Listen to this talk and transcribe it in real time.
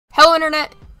Hello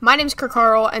Internet, my name's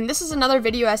Carl, and this is another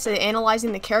video essay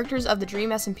analyzing the characters of the Dream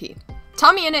SMP.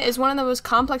 Tommyinnit is one of the most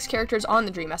complex characters on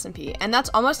the Dream SMP, and that's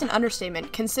almost an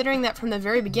understatement, considering that from the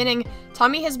very beginning,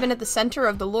 Tommy has been at the center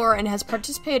of the lore and has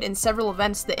participated in several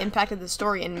events that impacted the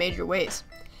story in major ways.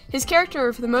 His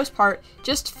character, for the most part,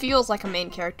 just feels like a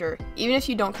main character, even if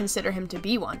you don't consider him to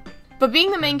be one. But being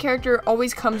the main character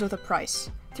always comes with a price.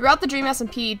 Throughout the Dream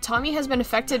SMP, Tommy has been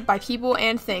affected by people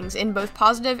and things in both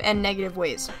positive and negative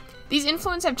ways. These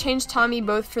influences have changed Tommy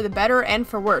both for the better and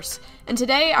for worse, and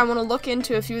today I want to look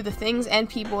into a few of the things and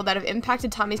people that have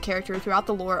impacted Tommy's character throughout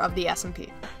the lore of the SMP.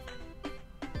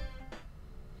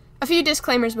 A few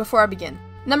disclaimers before I begin.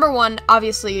 Number 1,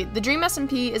 obviously, the Dream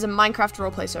SMP is a Minecraft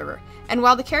roleplay server, and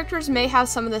while the characters may have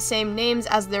some of the same names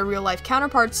as their real-life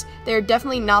counterparts, they are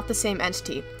definitely not the same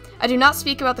entity. I do not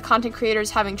speak about the content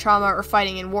creators having trauma or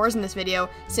fighting in wars in this video,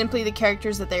 simply the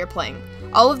characters that they are playing.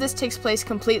 All of this takes place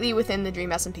completely within the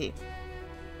Dream SMP.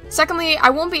 Secondly,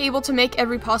 I won't be able to make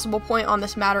every possible point on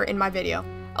this matter in my video.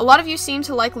 A lot of you seem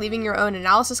to like leaving your own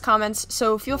analysis comments,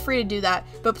 so feel free to do that,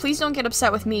 but please don't get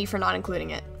upset with me for not including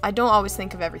it. I don't always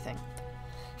think of everything.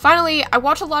 Finally, I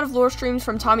watch a lot of lore streams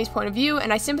from Tommy's point of view,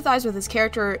 and I sympathize with his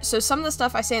character, so some of the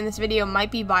stuff I say in this video might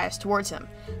be biased towards him.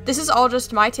 This is all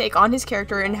just my take on his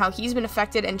character and how he's been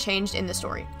affected and changed in the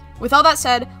story. With all that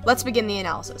said, let's begin the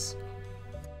analysis.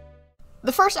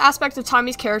 The first aspect of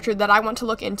Tommy's character that I want to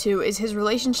look into is his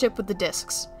relationship with the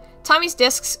discs. Tommy's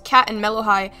discs, Cat and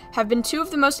Mellowhigh, have been two of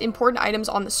the most important items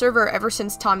on the server ever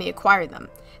since Tommy acquired them.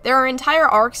 There are entire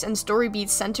arcs and story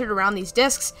beats centered around these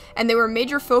discs, and they were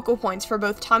major focal points for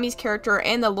both Tommy's character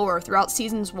and the lore throughout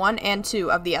seasons 1 and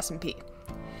 2 of the SMP.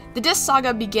 The disc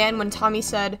saga began when Tommy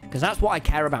said, "Because that's what I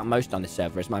care about most on this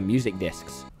server, is my music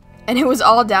discs." And it was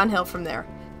all downhill from there.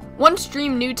 Once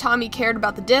Dream knew Tommy cared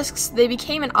about the discs, they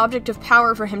became an object of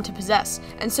power for him to possess,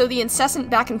 and so the incessant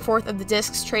back and forth of the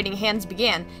discs trading hands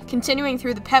began, continuing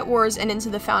through the Pet Wars and into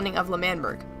the founding of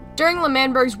L'Manberg. During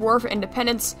L'Manberg's war for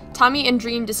independence, Tommy and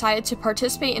Dream decided to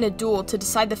participate in a duel to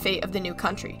decide the fate of the new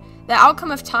country. The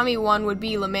outcome if Tommy won would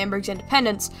be L'Manberg's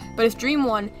independence, but if Dream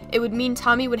won, it would mean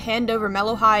Tommy would hand over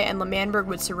Mellowhigh and L'Manberg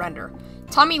would surrender.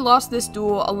 Tommy lost this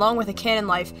duel along with a canon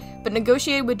life, but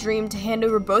negotiated with Dream to hand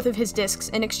over both of his discs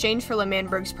in exchange for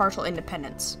L'Manberg's partial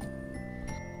independence.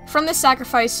 From this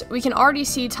sacrifice, we can already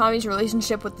see Tommy's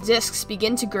relationship with the discs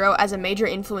begin to grow as a major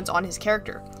influence on his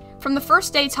character. From the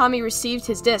first day Tommy received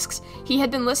his discs, he had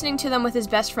been listening to them with his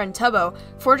best friend Tubbo,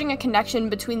 forging a connection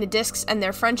between the discs and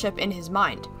their friendship in his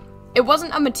mind. It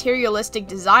wasn't a materialistic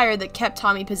desire that kept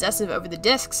Tommy possessive over the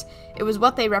discs, it was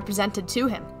what they represented to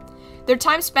him. Their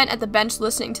time spent at the bench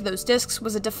listening to those discs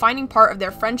was a defining part of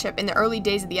their friendship in the early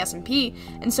days of the SMP,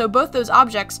 and so both those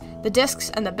objects, the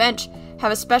discs and the bench,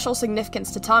 have a special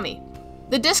significance to Tommy.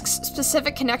 The discs'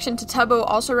 specific connection to Tubbo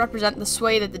also represent the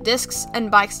sway that the discs,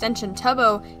 and by extension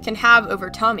Tubbo, can have over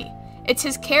Tommy. It's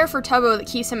his care for Tubbo that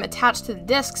keeps him attached to the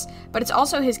discs, but it's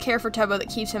also his care for Tubbo that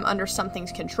keeps him under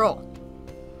something's control.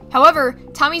 However,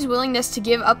 Tommy's willingness to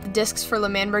give up the discs for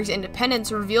L'Manberg's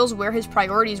independence reveals where his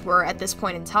priorities were at this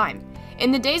point in time.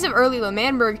 In the days of early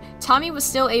L'Manberg, Tommy was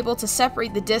still able to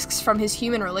separate the discs from his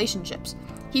human relationships.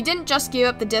 He didn't just give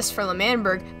up the discs for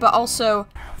L'Manberg, but also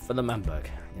For L'Manberg,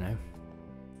 you know?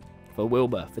 For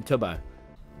Wilbur, for Tubbo.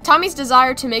 Tommy's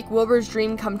desire to make Wilbur's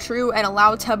dream come true and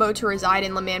allow Tubbo to reside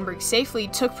in L'Manberg safely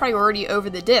took priority over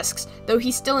the discs, though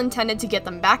he still intended to get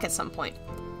them back at some point.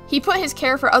 He put his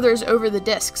care for others over the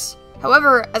discs.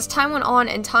 However, as time went on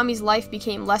and Tommy's life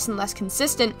became less and less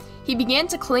consistent, he began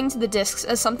to cling to the discs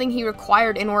as something he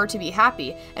required in order to be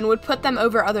happy, and would put them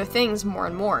over other things more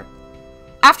and more.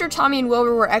 After Tommy and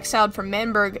Wilbur were exiled from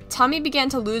Manberg, Tommy began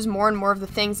to lose more and more of the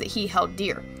things that he held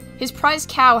dear. His prized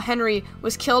cow, Henry,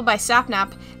 was killed by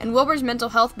Sapnap, and Wilbur's mental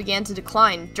health began to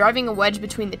decline, driving a wedge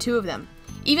between the two of them.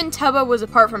 Even Tubbo was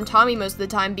apart from Tommy most of the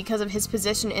time because of his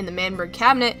position in the Manberg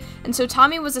cabinet, and so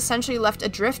Tommy was essentially left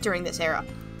adrift during this era.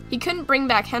 He couldn't bring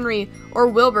back Henry or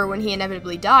Wilbur when he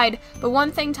inevitably died, but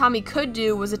one thing Tommy could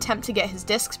do was attempt to get his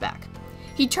discs back.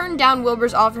 He turned down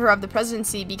Wilbur's offer of the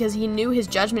presidency because he knew his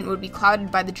judgment would be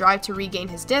clouded by the drive to regain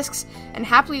his discs, and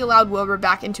happily allowed Wilbur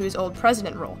back into his old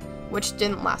president role, which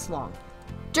didn't last long.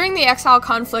 During the exile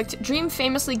conflict, Dream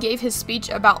famously gave his speech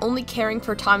about only caring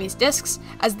for Tommy's discs,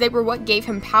 as they were what gave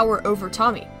him power over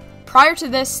Tommy. Prior to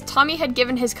this, Tommy had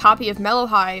given his copy of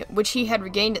Mellowhigh, which he had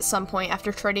regained at some point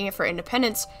after trading it for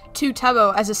independence, to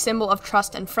Tubbo as a symbol of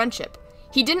trust and friendship.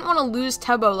 He didn't want to lose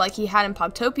Tubbo like he had in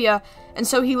Pogtopia, and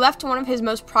so he left one of his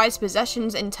most prized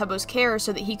possessions in Tubbo's care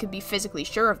so that he could be physically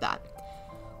sure of that.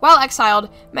 While exiled,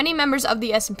 many members of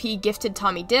the SMP gifted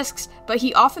Tommy discs, but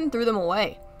he often threw them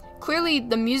away. Clearly,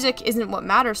 the music isn't what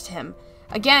matters to him.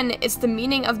 Again, it's the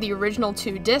meaning of the original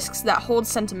 2 discs that holds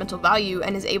sentimental value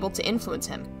and is able to influence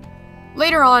him.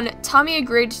 Later on, Tommy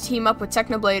agreed to team up with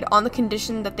Technoblade on the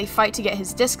condition that they fight to get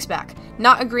his discs back,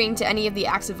 not agreeing to any of the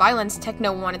acts of violence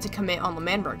Techno wanted to commit on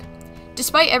L'Manberg.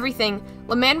 Despite everything,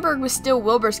 L'Manberg was still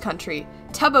Wilbur's country,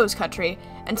 Tubbo's country,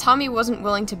 and Tommy wasn't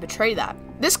willing to betray that.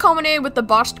 This culminated with the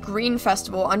botched Green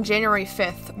Festival on January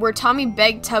 5th, where Tommy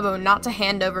begged Tubbo not to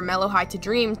hand over Mellow High to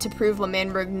Dream to prove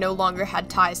L'Manberg no longer had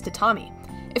ties to Tommy.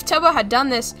 If Tubbo had done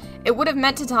this, it would have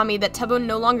meant to Tommy that Tubbo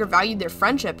no longer valued their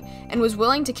friendship and was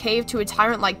willing to cave to a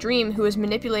tyrant like Dream who was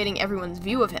manipulating everyone's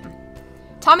view of him.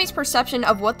 Tommy's perception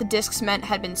of what the discs meant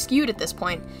had been skewed at this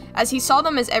point, as he saw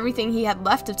them as everything he had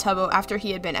left of Tubbo after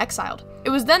he had been exiled. It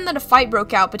was then that a fight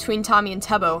broke out between Tommy and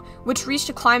Tubbo, which reached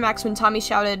a climax when Tommy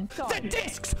shouted, "The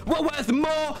discs were worth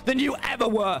more than you ever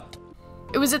were!"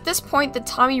 It was at this point that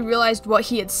Tommy realized what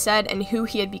he had said and who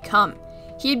he had become.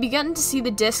 He had begun to see the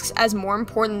discs as more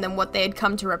important than what they had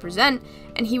come to represent,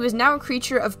 and he was now a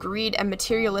creature of greed and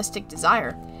materialistic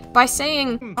desire. By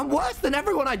saying, "I'm worse than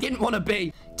everyone I didn't want to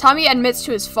be," Tommy admits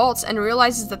to his faults and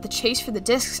realizes that the chase for the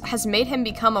discs has made him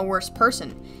become a worse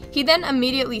person. He then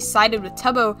immediately sided with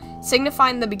Tubbo,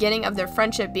 signifying the beginning of their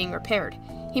friendship being repaired.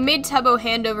 He made Tubbo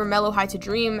hand over Mellow High to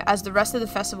Dream as the rest of the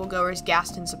festival goers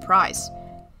gasped in surprise.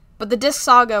 But the disc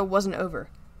saga wasn't over.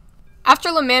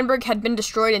 After L'Manberg had been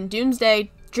destroyed in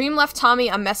Doomsday, Dream left Tommy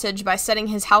a message by setting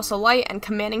his house alight and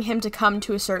commanding him to come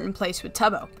to a certain place with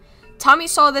Tubbo. Tommy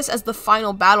saw this as the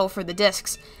final battle for the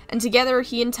discs, and together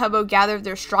he and Tubbo gathered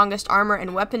their strongest armor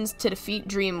and weapons to defeat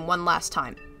Dream one last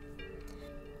time.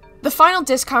 The final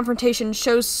disc confrontation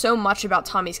shows so much about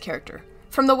Tommy's character.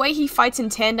 From the way he fights in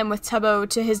tandem with Tubbo,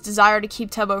 to his desire to keep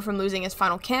Tubbo from losing his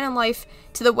final canon life,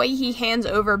 to the way he hands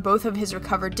over both of his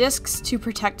recovered discs to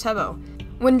protect Tubbo.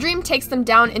 When Dream takes them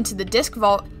down into the disc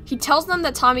vault, he tells them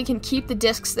that Tommy can keep the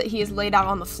discs that he has laid out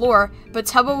on the floor, but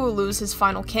Tubbo will lose his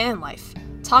final canon life.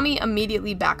 Tommy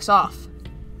immediately backs off.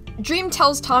 Dream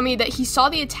tells Tommy that he saw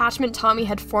the attachment Tommy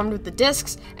had formed with the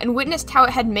discs and witnessed how it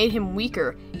had made him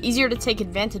weaker, easier to take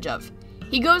advantage of.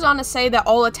 He goes on to say that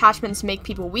all attachments make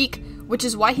people weak, which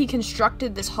is why he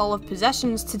constructed this Hall of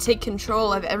Possessions to take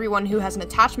control of everyone who has an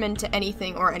attachment to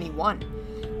anything or anyone.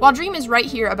 While Dream is right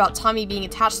here about Tommy being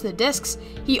attached to the discs,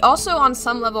 he also on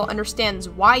some level understands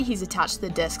why he's attached to the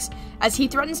discs, as he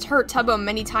threatens to hurt Tubbo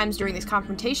many times during this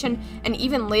confrontation, and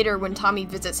even later when Tommy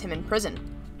visits him in prison.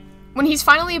 When he's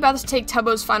finally about to take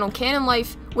Tubbo's final canon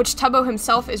life, which Tubbo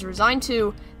himself is resigned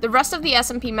to, the rest of the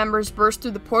SMP members burst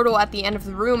through the portal at the end of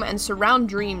the room and surround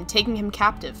Dream, taking him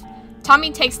captive.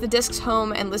 Tommy takes the discs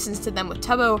home and listens to them with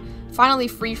Tubbo, finally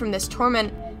free from this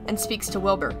torment, and speaks to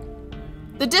Wilbur.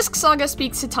 The disc saga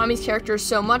speaks to Tommy's character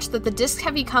so much that the discs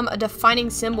have become a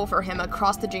defining symbol for him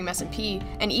across the Dream SMP,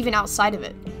 and even outside of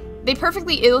it. They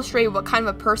perfectly illustrate what kind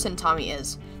of a person Tommy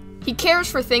is. He cares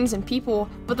for things and people,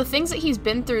 but the things that he's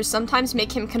been through sometimes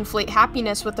make him conflate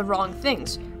happiness with the wrong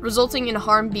things, resulting in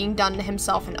harm being done to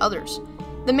himself and others.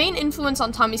 The main influence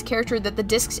on Tommy's character that the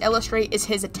discs illustrate is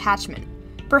his attachment.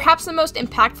 Perhaps the most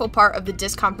impactful part of the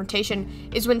disc confrontation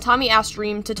is when Tommy asks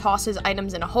Dream to toss his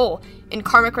items in a hole, in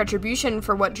karmic retribution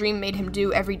for what Dream made him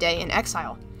do every day in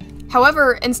exile.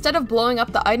 However, instead of blowing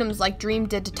up the items like Dream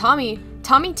did to Tommy,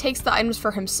 Tommy takes the items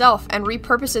for himself and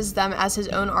repurposes them as his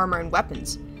own armor and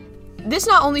weapons. This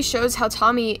not only shows how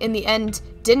Tommy, in the end,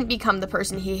 didn't become the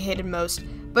person he hated most,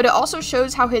 but it also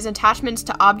shows how his attachments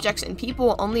to objects and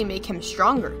people only make him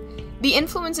stronger. The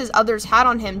influences others had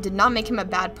on him did not make him a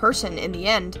bad person in the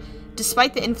end,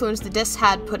 despite the influence the discs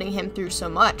had putting him through so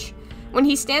much. When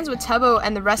he stands with Tubbo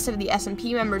and the rest of the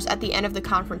SMP members at the end of the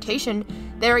confrontation,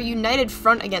 they are a united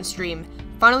front against Dream,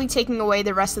 finally taking away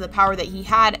the rest of the power that he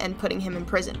had and putting him in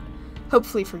prison.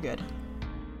 Hopefully for good.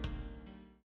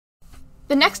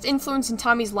 The next influence in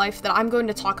Tommy's life that I'm going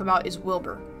to talk about is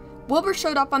Wilbur. Wilbur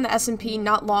showed up on the SMP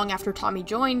not long after Tommy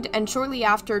joined, and shortly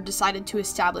after decided to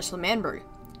establish L'Manberg.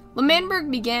 L'Manberg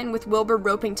began with Wilbur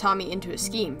roping Tommy into a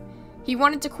scheme. He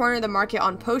wanted to corner the market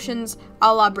on potions,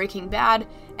 a la Breaking Bad,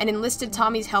 and enlisted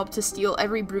Tommy's help to steal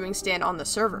every brewing stand on the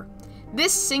server.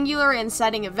 This singular and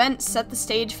exciting event set the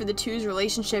stage for the two's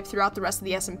relationship throughout the rest of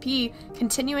the SMP,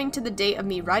 continuing to the date of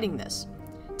me writing this.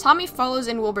 Tommy follows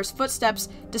in Wilbur's footsteps,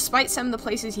 despite some of the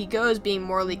places he goes being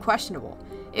morally questionable.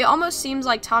 It almost seems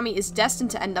like Tommy is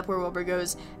destined to end up where Wilbur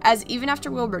goes, as even after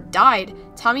Wilbur died,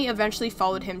 Tommy eventually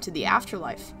followed him to the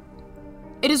afterlife.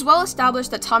 It is well established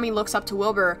that Tommy looks up to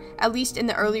Wilbur, at least in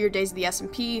the earlier days of the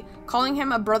SMP, calling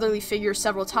him a brotherly figure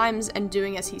several times and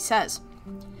doing as he says.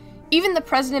 Even the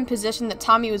president position that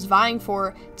Tommy was vying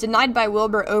for, denied by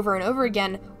Wilbur over and over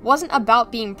again, wasn't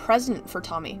about being president for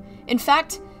Tommy. In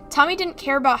fact, Tommy didn't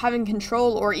care about having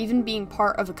control or even being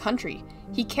part of a country.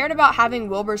 He cared about having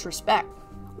Wilbur's respect.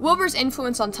 Wilbur's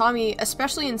influence on Tommy,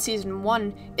 especially in Season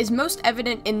 1, is most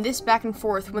evident in this back and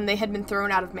forth when they had been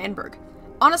thrown out of Manburg.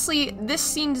 Honestly, this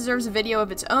scene deserves a video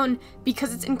of its own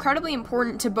because it's incredibly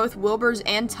important to both Wilbur's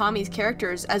and Tommy's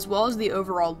characters as well as the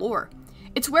overall lore.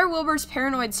 It's where Wilbur's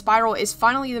paranoid spiral is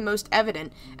finally the most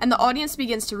evident, and the audience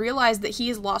begins to realize that he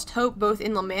has lost hope both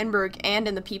in L'Manburg and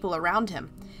in the people around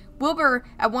him. Wilbur,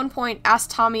 at one point,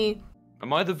 asked Tommy,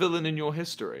 "Am I the villain in your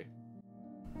history?"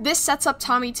 This sets up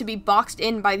Tommy to be boxed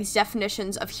in by these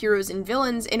definitions of heroes and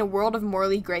villains in a world of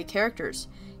morally gray characters.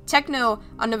 Techno,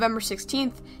 on November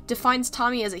 16th, defines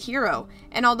Tommy as a hero,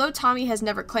 and although Tommy has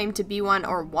never claimed to be one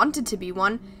or wanted to be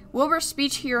one, Wilbur's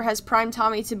speech here has primed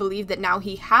Tommy to believe that now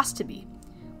he has to be.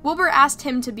 Wilbur asked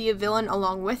him to be a villain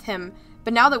along with him,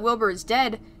 but now that Wilbur is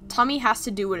dead, Tommy has to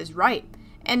do what is right.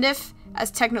 And if,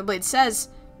 as Technoblade says,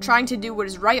 trying to do what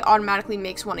is right automatically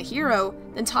makes one a hero,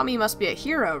 then Tommy must be a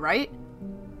hero, right?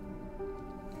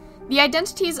 The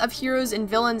identities of heroes and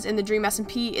villains in the Dream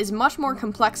SMP is much more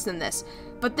complex than this,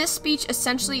 but this speech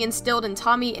essentially instilled in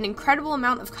Tommy an incredible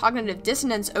amount of cognitive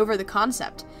dissonance over the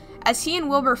concept. As he and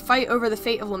Wilbur fight over the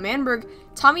fate of L'Manburg,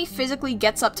 Tommy physically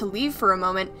gets up to leave for a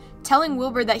moment, telling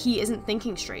Wilbur that he isn't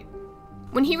thinking straight.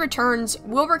 When he returns,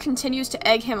 Wilbur continues to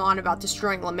egg him on about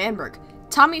destroying L'Manburg.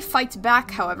 Tommy fights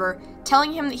back, however,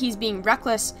 telling him that he's being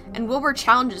reckless, and Wilbur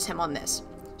challenges him on this.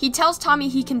 He tells Tommy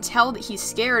he can tell that he's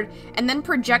scared, and then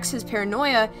projects his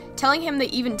paranoia, telling him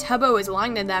that even Tubbo is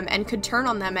lying to them and could turn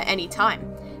on them at any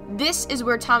time. This is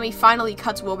where Tommy finally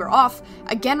cuts Wilbur off,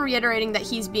 again reiterating that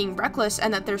he's being reckless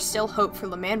and that there's still hope for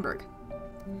L'Manburg.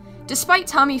 Despite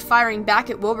Tommy firing back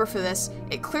at Wilbur for this,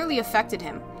 it clearly affected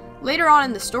him. Later on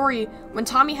in the story, when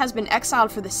Tommy has been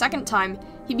exiled for the second time,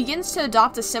 he begins to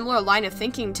adopt a similar line of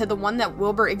thinking to the one that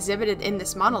Wilbur exhibited in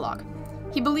this monologue.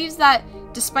 He believes that,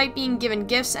 despite being given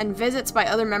gifts and visits by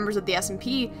other members of the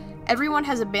SMP, everyone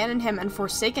has abandoned him and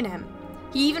forsaken him.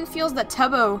 He even feels that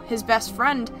Tubbo, his best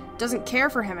friend, doesn't care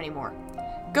for him anymore.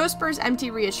 Ghostbur's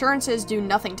empty reassurances do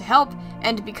nothing to help,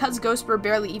 and because Ghostbur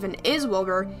barely even is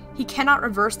Wilbur, he cannot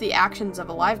reverse the actions of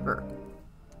a Livebur.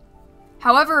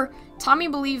 However, Tommy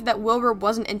believed that Wilbur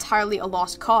wasn't entirely a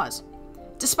lost cause.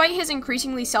 Despite his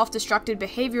increasingly self-destructive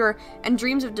behavior and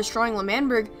dreams of destroying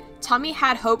L'Manburg, Tommy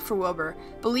had hope for Wilbur,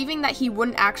 believing that he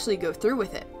wouldn't actually go through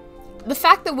with it. The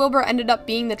fact that Wilbur ended up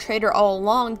being the traitor all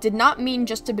along did not mean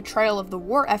just a betrayal of the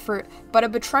war effort, but a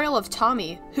betrayal of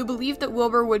Tommy, who believed that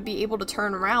Wilbur would be able to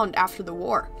turn around after the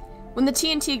war. When the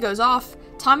TNT goes off,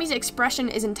 Tommy's expression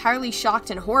is entirely shocked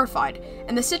and horrified,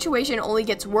 and the situation only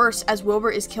gets worse as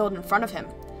Wilbur is killed in front of him.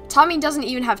 Tommy doesn't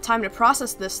even have time to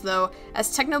process this though,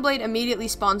 as Technoblade immediately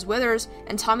spawns Withers,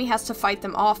 and Tommy has to fight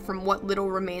them off from what little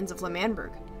remains of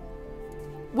L'Manburg.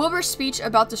 Wilbur's speech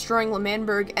about destroying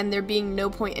L'Manburg and there being no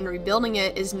point in rebuilding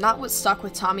it is not what stuck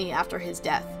with Tommy after his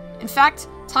death. In fact,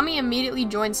 Tommy immediately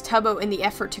joins Tubbo in the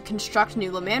effort to construct new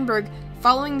L'Manburg,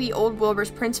 following the old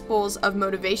Wilbur's principles of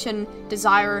motivation,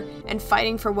 desire, and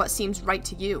fighting for what seems right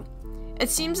to you. It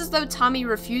seems as though Tommy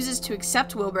refuses to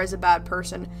accept Wilbur as a bad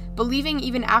person, believing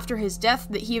even after his death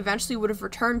that he eventually would have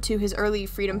returned to his early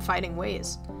freedom-fighting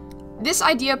ways. This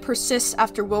idea persists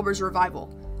after Wilbur's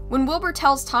revival. When Wilbur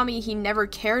tells Tommy he never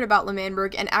cared about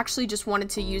L'Manburg and actually just wanted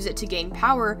to use it to gain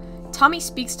power, Tommy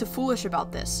speaks to Foolish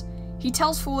about this. He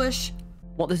tells Foolish,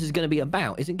 What this is going to be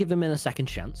about isn't giving him a second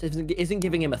chance, isn't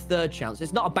giving him a third chance.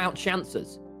 It's not about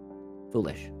chances.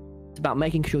 Foolish. It's about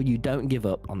making sure you don't give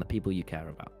up on the people you care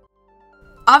about.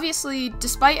 Obviously,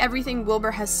 despite everything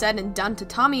Wilbur has said and done to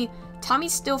Tommy, Tommy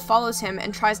still follows him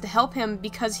and tries to help him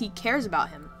because he cares about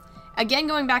him. Again,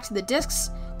 going back to the discs,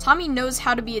 Tommy knows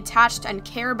how to be attached and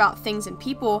care about things and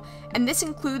people, and this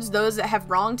includes those that have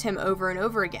wronged him over and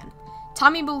over again.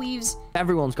 Tommy believes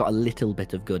everyone's got a little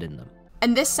bit of good in them,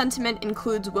 and this sentiment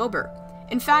includes Wilbur.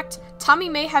 In fact, Tommy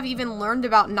may have even learned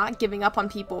about not giving up on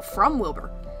people from Wilbur.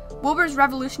 Wilbur's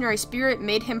revolutionary spirit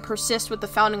made him persist with the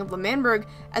founding of L'Manburg,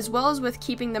 as well as with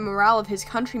keeping the morale of his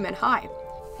countrymen high.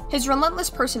 His relentless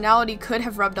personality could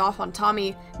have rubbed off on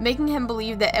Tommy, making him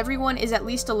believe that everyone is at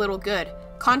least a little good,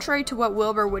 contrary to what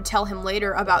Wilbur would tell him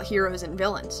later about heroes and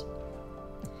villains.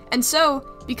 And so,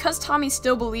 because Tommy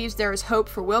still believes there is hope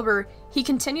for Wilbur, he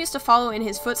continues to follow in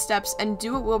his footsteps and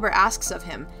do what Wilbur asks of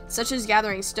him, such as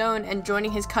gathering stone and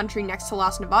joining his country next to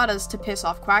Las Nevadas to piss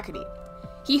off Quackity.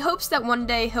 He hopes that one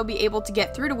day he'll be able to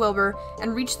get through to Wilbur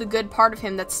and reach the good part of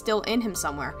him that's still in him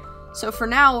somewhere. So for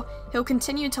now, he'll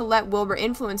continue to let Wilbur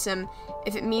influence him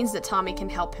if it means that Tommy can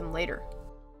help him later.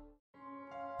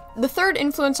 The third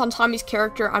influence on Tommy's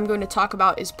character I'm going to talk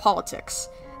about is politics.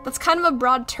 That's kind of a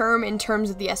broad term in terms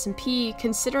of the SMP,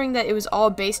 considering that it was all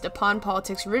based upon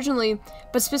politics originally,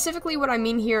 but specifically what I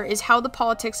mean here is how the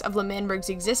politics of L'Manberg's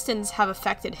existence have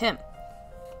affected him.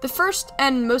 The first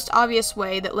and most obvious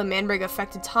way that L'Manberg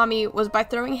affected Tommy was by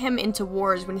throwing him into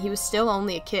wars when he was still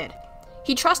only a kid.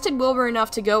 He trusted Wilbur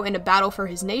enough to go into battle for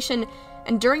his nation,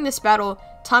 and during this battle,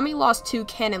 Tommy lost 2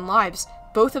 canon lives,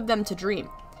 both of them to Dream.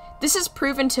 This is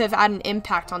proven to have had an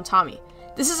impact on Tommy.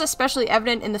 This is especially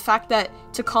evident in the fact that,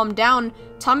 to calm down,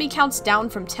 Tommy counts down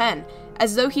from 10,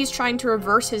 as though he's trying to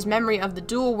reverse his memory of the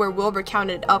duel where Wilbur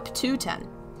counted up to 10.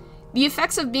 The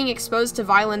effects of being exposed to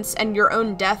violence and your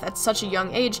own death at such a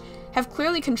young age have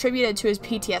clearly contributed to his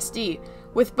PTSD,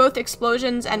 with both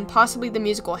explosions and possibly the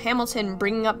musical Hamilton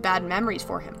bringing up bad memories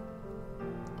for him.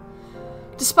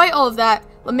 Despite all of that,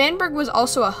 L'Manberg was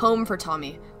also a home for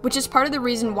Tommy, which is part of the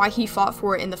reason why he fought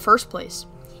for it in the first place.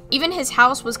 Even his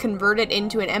house was converted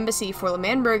into an embassy for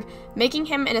L'Manberg, making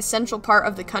him an essential part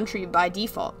of the country by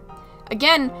default.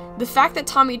 Again, the fact that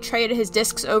Tommy traded his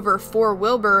discs over for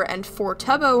Wilbur and for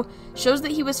Tubbo shows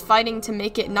that he was fighting to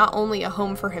make it not only a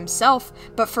home for himself,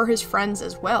 but for his friends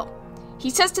as well. He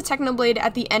says to Technoblade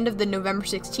at the end of the November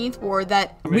 16th war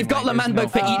that, "We've got L'Manberg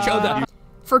for each other."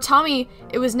 For Tommy,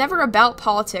 it was never about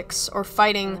politics, or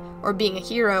fighting, or being a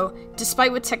hero,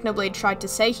 despite what Technoblade tried to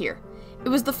say here. It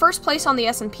was the first place on the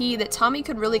SMP that Tommy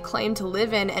could really claim to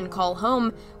live in and call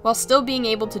home, while still being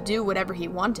able to do whatever he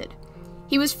wanted.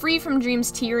 He was free from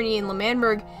Dream's tyranny in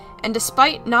L'Manberg, and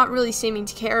despite not really seeming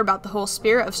to care about the whole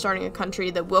spirit of starting a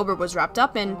country that Wilbur was wrapped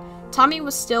up in, Tommy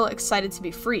was still excited to be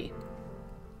free.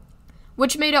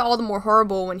 Which made it all the more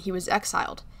horrible when he was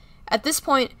exiled. At this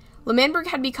point, L'Manberg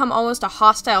had become almost a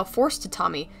hostile force to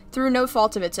Tommy, through no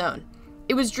fault of its own.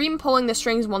 It was Dream pulling the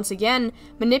strings once again,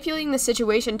 manipulating the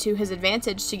situation to his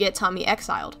advantage to get Tommy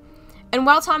exiled. And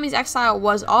while Tommy's exile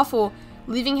was awful,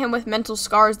 leaving him with mental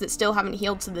scars that still haven't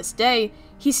healed to this day,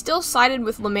 he still sided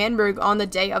with L'Manberg on the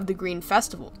day of the Green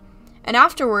Festival. And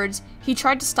afterwards, he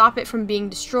tried to stop it from being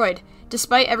destroyed,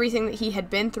 despite everything that he had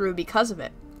been through because of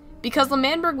it. Because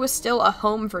L'Manberg was still a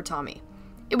home for Tommy.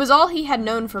 It was all he had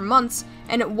known for months,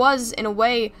 and it was, in a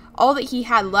way, all that he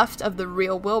had left of the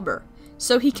real Wilbur.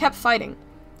 So he kept fighting,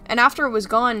 and after it was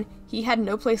gone, he had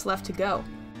no place left to go.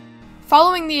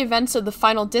 Following the events of the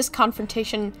final disc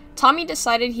confrontation, Tommy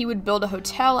decided he would build a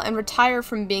hotel and retire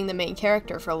from being the main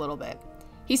character for a little bit.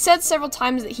 He said several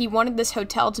times that he wanted this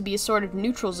hotel to be a sort of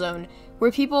neutral zone,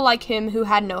 where people like him who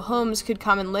had no homes could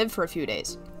come and live for a few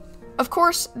days. Of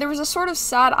course, there was a sort of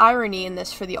sad irony in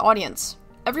this for the audience.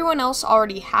 Everyone else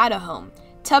already had a home.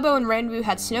 Tubbo and Ranbu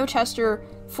had Snowchester,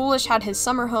 Foolish had his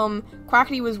summer home,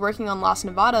 Quackity was working on Las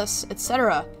Nevadas,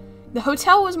 etc. The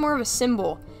hotel was more of a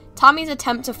symbol, Tommy's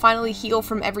attempt to finally heal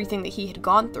from everything that he had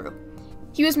gone through.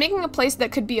 He was making a place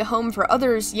that could be a home for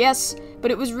others, yes,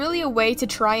 but it was really a way to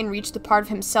try and reach the part of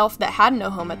himself that had no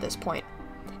home at this point.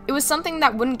 It was something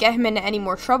that wouldn't get him into any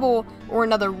more trouble or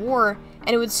another war,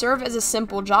 and it would serve as a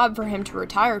simple job for him to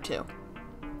retire to.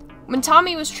 When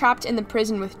Tommy was trapped in the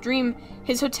prison with Dream,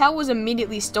 his hotel was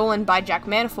immediately stolen by Jack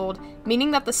Manifold,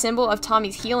 meaning that the symbol of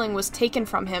Tommy's healing was taken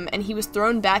from him and he was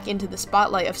thrown back into the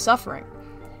spotlight of suffering.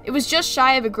 It was just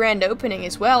shy of a grand opening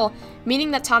as well,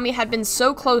 meaning that Tommy had been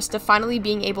so close to finally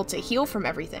being able to heal from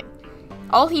everything.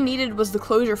 All he needed was the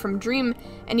closure from Dream,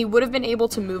 and he would have been able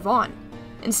to move on.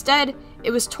 Instead,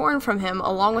 it was torn from him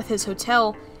along with his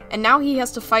hotel, and now he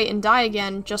has to fight and die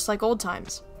again, just like old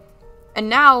times. And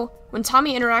now, when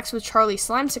Tommy interacts with Charlie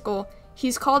Slimesicle,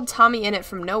 he's called Tommyinnit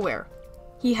from nowhere.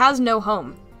 He has no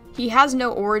home. He has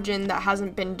no origin that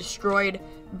hasn't been destroyed,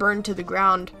 burned to the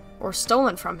ground, or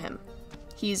stolen from him.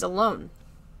 He's alone.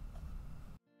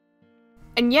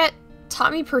 And yet,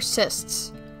 Tommy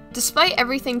persists. Despite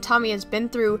everything Tommy has been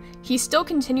through, he still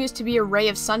continues to be a ray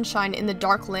of sunshine in the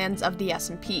dark lands of the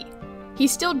SMP. He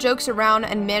still jokes around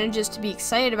and manages to be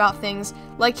excited about things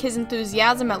like his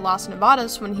enthusiasm at Las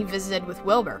Nevadas when he visited with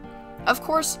Wilbur. Of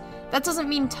course, that doesn't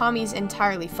mean Tommy's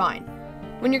entirely fine.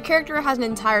 When your character has an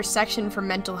entire section for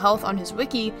mental health on his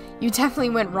wiki, you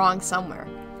definitely went wrong somewhere.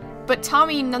 But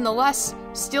Tommy, nonetheless,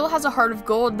 still has a heart of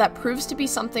gold that proves to be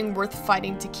something worth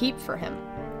fighting to keep for him.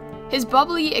 His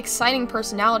bubbly, exciting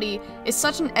personality is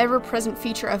such an ever-present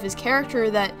feature of his character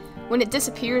that, when it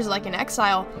disappears like in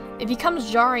exile, it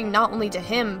becomes jarring not only to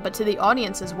him, but to the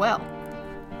audience as well.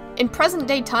 In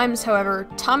present-day times, however,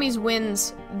 Tommy's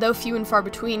wins, though few and far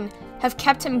between, have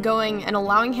kept him going and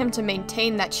allowing him to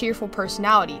maintain that cheerful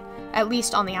personality, at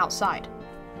least on the outside.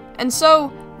 And so,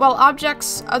 while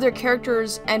objects, other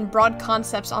characters, and broad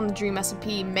concepts on the Dream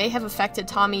SMP may have affected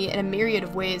Tommy in a myriad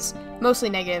of ways, mostly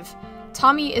negative,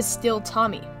 Tommy is still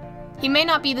Tommy. He may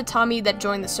not be the Tommy that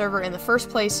joined the server in the first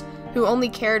place, who only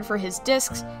cared for his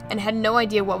discs and had no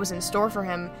idea what was in store for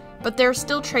him, but there are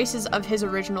still traces of his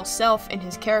original self in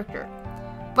his character.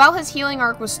 While his healing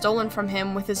arc was stolen from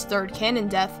him with his third canon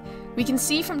death, we can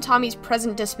see from Tommy's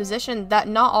present disposition that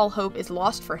not all hope is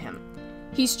lost for him.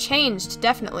 He's changed,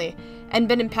 definitely, and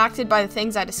been impacted by the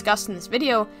things I discussed in this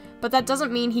video, but that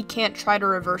doesn't mean he can't try to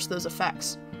reverse those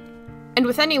effects. And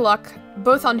with any luck,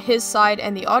 both on his side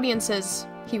and the audience's,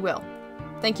 he will.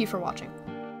 Thank you for watching.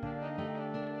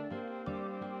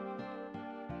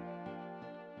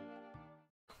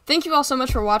 Thank you all so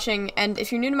much for watching, and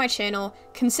if you're new to my channel,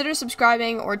 consider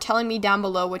subscribing or telling me down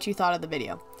below what you thought of the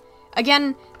video.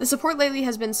 Again, the support lately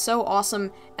has been so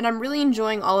awesome, and I'm really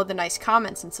enjoying all of the nice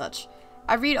comments and such.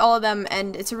 I read all of them,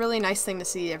 and it's a really nice thing to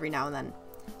see every now and then.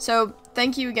 So,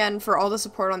 thank you again for all the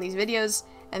support on these videos,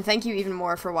 and thank you even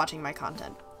more for watching my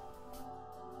content.